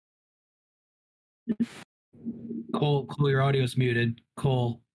Cole, your audio's muted.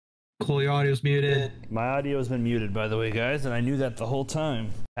 Cole, your audio's muted. My audio's been muted, by the way, guys, and I knew that the whole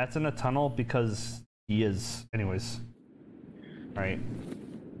time. That's in a tunnel because he is. Anyways. Alright.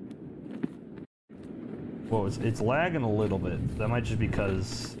 Whoa, it's lagging a little bit. That might just be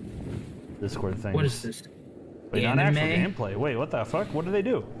because Discord thing. What is this? Wait, not actual gameplay. Wait, what the fuck? What do they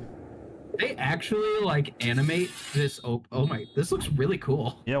do? They actually like animate this. Oh my! This looks really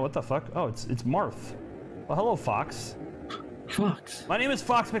cool. Yeah, what the fuck? Oh, it's Marth. Well, hello, Fox. Fox. My name is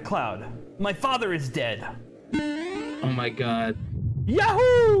Fox McCloud. My father is dead. Oh my god.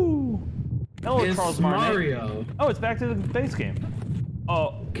 Yahoo! Hello, It's Charles Martinet. Mario. Oh, it's back to the base game.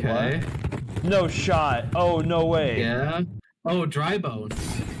 Oh. Okay. What? No shot. Oh, no way. Yeah. Oh, Dry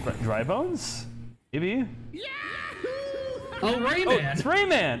Bones. Dry Bones? Maybe? Oh, Rayman. Oh, it's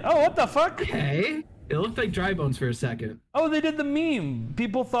Rayman. Oh, what the fuck? Okay. It looked like Dry Bones for a second. Oh, they did the meme.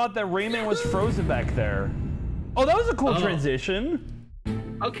 People thought that Rayman was frozen back there. Oh, that was a cool transition.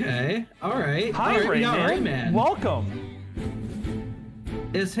 Okay. All right. Hi, All right, we got Rayman. Welcome.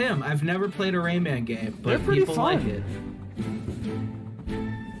 It's him. I've never played a Rayman game, but They're pretty people fun. like it.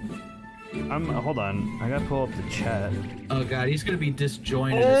 Hold on. I gotta pull up the chat. Oh god, he's gonna be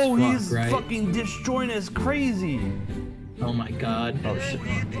disjointed Oh, as fuck, he's right? fucking disjointed as crazy. Oh my god. Oh shit.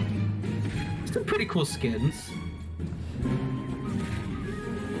 Some pretty cool skins.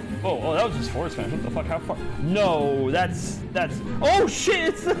 Oh, that was just Forest Fans. What the fuck? How far? No, that's. Oh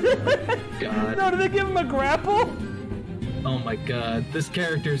shit! God. No, did they give him a grapple? Oh my god, this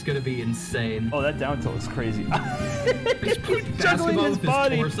character is gonna be insane. Oh, that down tilt is crazy. He's He's juggling his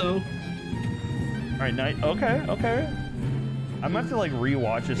body. torso. All right, night. Okay. I'm gonna have to like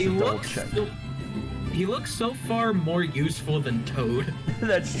rewatch this to double check. He looks so far more useful than Toad.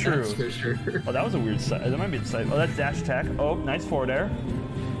 That's true. That's for sure. Oh, that was a weird side. That might be the side. Oh, that's dash attack. Oh, nice forward air.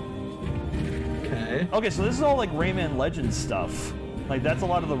 Okay. Okay, so this is all like Rayman Legends stuff. Like that's a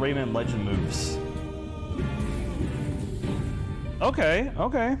lot of the Rayman Legend moves. Okay.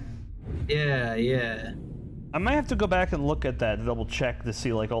 Yeah. I might have to go back and look at that to double check to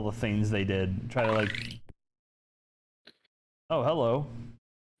see like all the things they did. Try to like. Oh, hello.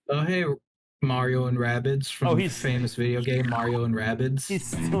 Oh hey, Mario and Rabbids from he's famous video game Mario and Rabbids. He's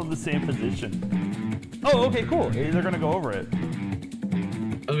still in the same position. Oh, okay, cool. They're gonna go over it.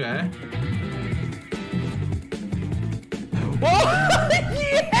 Okay. Whoa!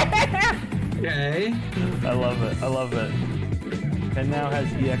 Yeah! Okay. I love it. And now has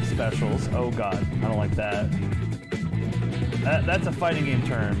EX specials. Oh god, I don't like that. That's a fighting game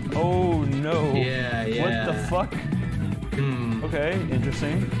term. Oh no. Yeah. What the fuck? Okay,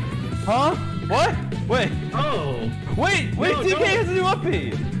 interesting. Huh? What? Wait. Oh. Wait, No, DK don't. has a new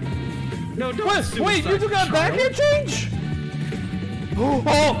upbeat. No, don't. Wait, you took out a backhand change?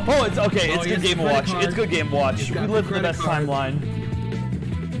 Oh, it's okay. It's good game to watch. It's good game to watch. We live in the best timeline.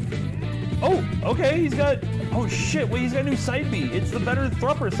 Oh, okay. He's got. Oh shit! Wait, he's got a new side B. It's the better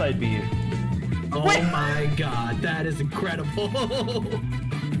Thrupper side B. Oh my god, that is incredible.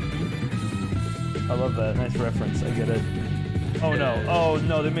 I love that. Nice reference. I get it. Oh no. Oh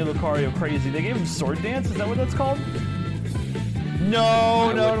no, they made Lucario crazy. They gave him Sword Dance? Is that what that's called?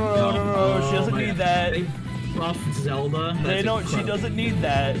 No. She doesn't need that. They buffed Zelda. They don't. She doesn't need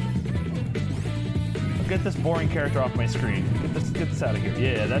that. Get this boring character off my screen. Get this out of here.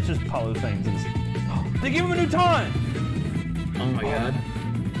 Yeah, that's just Palu things. They gave him a new taunt! Oh my god.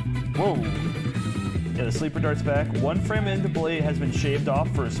 Whoa. Yeah, the sleeper dart's back. 1 frame into blade has been shaved off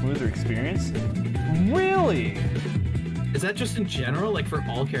for a smoother experience. Really? Is that just in general, like for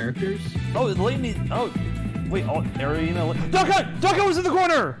all characters? Oh, the late need. Oh, wait. All Arena. Ducko was in the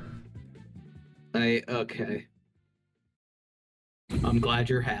corner. Okay. I'm glad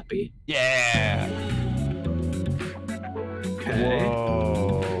you're happy. Yeah. Okay.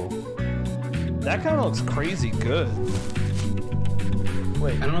 Whoa. That kind of looks crazy good.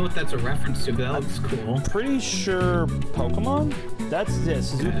 Wait. I don't know what that's a reference to, but that looks cool. Pretty sure Pokemon? That's this.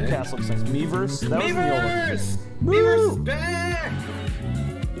 Suzuki Castle looks nice. Miiverse? That Miiverse! Was Miiverse is back!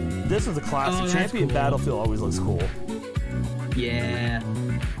 This is a classic. Oh, Champion cool. Battlefield always looks cool. Yeah.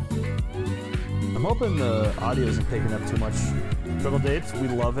 I'm hoping the audio isn't picking up too much. Jungle Japes, we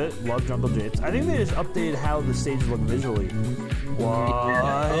love it. Love Jungle Japes. I think they just updated how the stages look visually. What?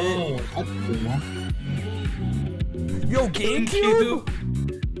 Yeah. Oh, that's cool. Yo, GameCube?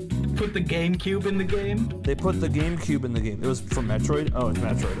 Put the GameCube in the game? They put the GameCube in the game. It was from Metroid? Oh, it's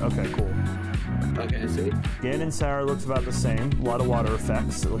Metroid. Okay, cool. Okay, I see. Ganon Sour looks about the same. A lot of water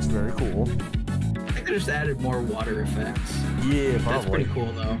effects. It looks very cool. I think they just added more water effects. Yeah, probably. That's pretty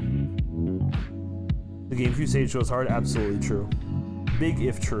cool, though. The GameCube stage goes hard? Absolutely true. Big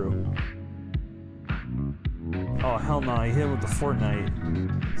if true. Oh, hell no. He hit with the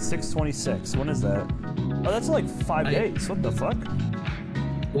Fortnite. 626. When is that? Oh, that's like 5 days. What the fuck?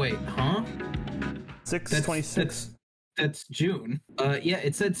 Wait, huh? 626. That's June. Yeah,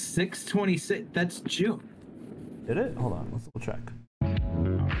 it said 6/26. That's June. Did it? Hold on. Let's double check.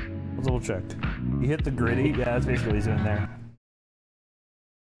 Let's double check. He hit the gritty. Yeah, that's basically what he's doing there.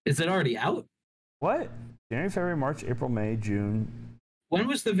 Is it already out? What? January, February, March, April, May, June. When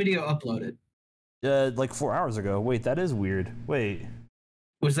was the video uploaded? Like 4 hours ago. Wait, that is weird. Wait.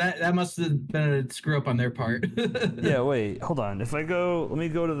 Was that must have been a screw up on their part? Yeah, wait. Hold on. If I go, let me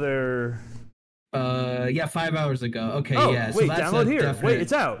go to their. Yeah, 5 hours ago. Okay, Oh, yeah. wait, so that's download here. definite... Wait,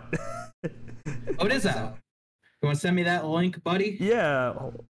 it's out. Oh, it is out. You want to send me that link, buddy? Yeah.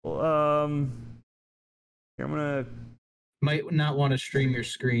 Here, I'm gonna. Might not want to stream your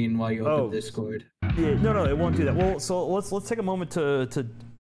screen while you open Discord. Yeah, no, it won't do that. Well, so let's take a moment to.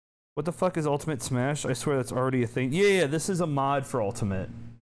 What the fuck is Ultimate Smash? I swear that's already a thing. Yeah, this is a mod for Ultimate.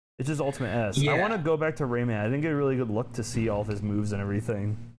 It's just Ultimate S. Yeah. I want to go back to Rayman. I didn't get a really good look to see all of his moves and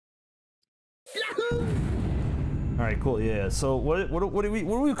everything. Yahoo! All right, cool. Yeah. So what are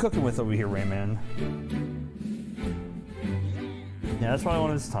we cooking with over here, Rayman? Yeah, that's probably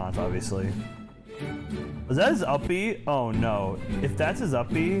one of his taunts, obviously. Was that his up B? Oh no! If that's his up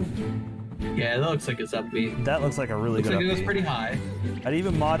B. Yeah, that looks like it's up B. That looks like a really good up B. Looks like it was pretty high. I'd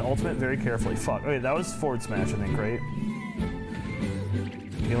even mod Ultimate very carefully. Fuck. Okay, that was forward smash, I think, right?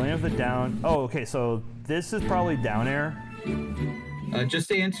 You land with the down. Oh, okay, so this is probably down air. Just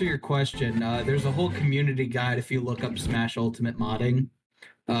to answer your question, there's a whole community guide if you look up Smash Ultimate modding.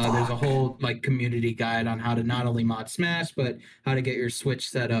 There's a whole like community guide on how to not only mod Smash, but how to get your Switch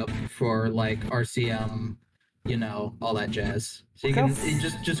set up for like RCM, you know, all that jazz. So you can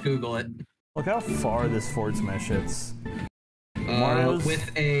just Google it. Look how far this forward smash hits.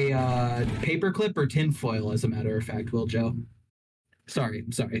 With a paperclip or tinfoil, as a matter of fact, Will Joe. Sorry.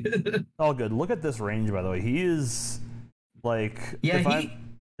 All good. Look at this range, by the way. He is like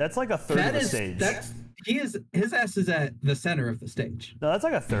that's like a third of the stage. His ass is at the center of the stage. No, that's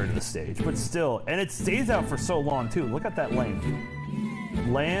like a third of the stage, but still, and it stays out for so long too. Look at that length.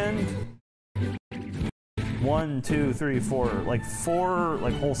 Land. 1, 2, 3, 4, like 4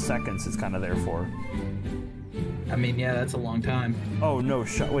 like whole seconds it's kind of there for. I mean, yeah, that's a long time. Oh no,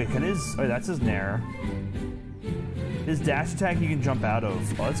 wait, that's his nair. His dash attack he can jump out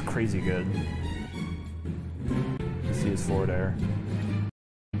of. Oh, that's crazy good. Let's see his forward air.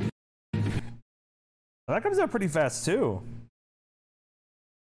 Oh, that comes out pretty fast too.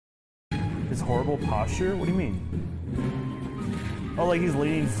 His horrible posture? What do you mean? Oh, like he's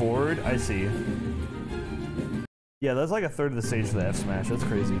leaning forward? I see. Yeah, that's like a third of the stage for the F smash. That's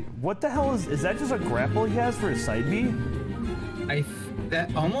crazy. What the hell is that? Just a grapple he has for his side B?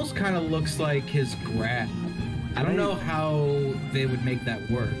 That almost kind of looks like his grab. I don't know how they would make that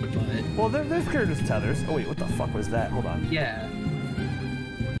work, but well, there's characters tethers. Oh wait, what the fuck was that? Hold on. Yeah.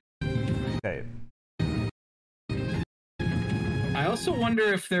 Okay. I also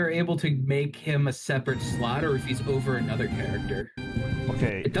wonder if they're able to make him a separate slot or if he's over another character.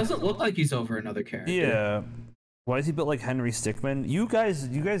 Okay. It doesn't look like he's over another character. Yeah. Why is he built like Henry Stickmin? You guys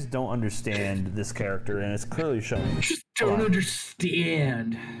don't understand this character, and it's clearly showing. Just don't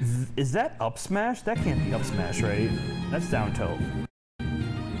understand. Is that up smash? That can't be up smash, right? That's down tilt.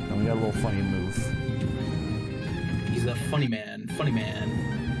 And we got a little funny move. He's a funny man. Funny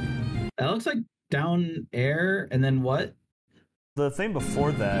man. That looks like down air, and then what? The thing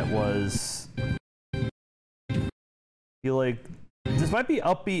before that was he like this might be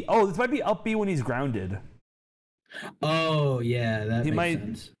up B. Oh, this might be up B when he's grounded. Oh yeah, that makes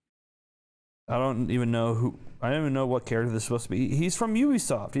sense. I don't even know what character this is supposed to be. He's from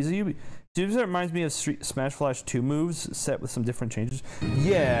Ubisoft. He's a Ubisoft. Dude, that reminds me of Smash Flash 2 moves set with some different changes.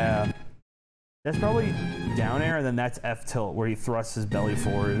 Yeah, that's probably down air, and then that's F tilt where he thrusts his belly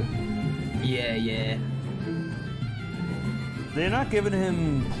forward. Yeah. They're not giving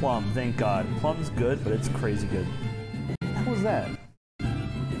him Plum, thank God. Plum's good, but it's crazy good. What the hell was that?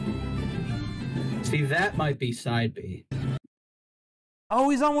 See, that might be side B. Oh,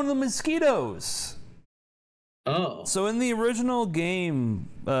 he's on one of the mosquitoes. Oh. So in the original game,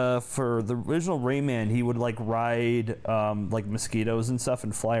 for the original Rayman, he would like ride like mosquitoes and stuff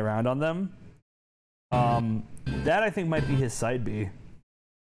and fly around on them. That I think might be his side B.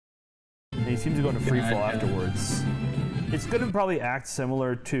 And he seems to go into free fall afterwards. It's going to probably act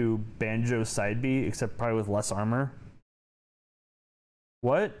similar to Banjo's side B, except probably with less armor.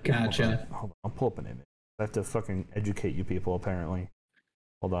 What? Gotcha. Hold on. I'll pull up an image. I have to fucking educate you people, apparently.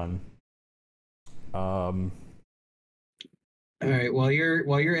 Hold on. All right. While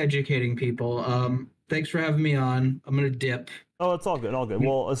you're educating people, Thanks for having me on. I'm gonna dip. Oh, it's all good, all good.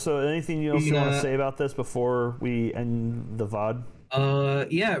 Well, so anything else you want to say about this before we end the VOD?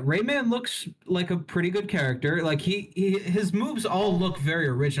 Yeah, Rayman looks like a pretty good character. Like his moves all look very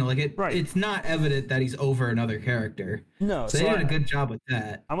original. Like it's not evident that he's over another character. No, so they did a good job with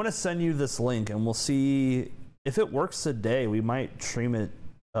that. I'm gonna send you this link, and we'll see if it works today. We might stream it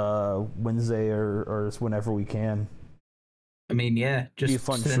Wednesday or whenever we can. I mean, yeah, just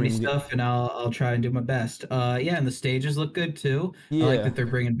send me stuff, and I'll try and do my best. Yeah, and the stages look good too. Yeah. I like that they're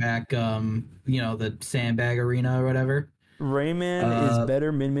bringing back the sandbag arena or whatever. Rayman is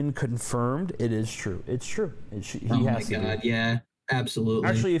better. Min Min confirmed. It is true. It's true. Oh my god, yeah, absolutely.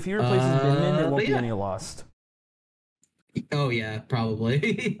 Actually, if he replaces Min Min, it won't be any lost. Oh yeah,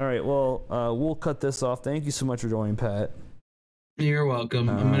 probably. All right, well, we'll cut this off. Thank you so much for joining, Pat. You're welcome.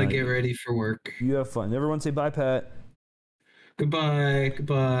 I'm gonna get ready for work. You have fun. Everyone say bye, Pat. Goodbye.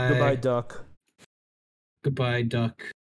 Goodbye. Goodbye, Duck. Goodbye, Duck.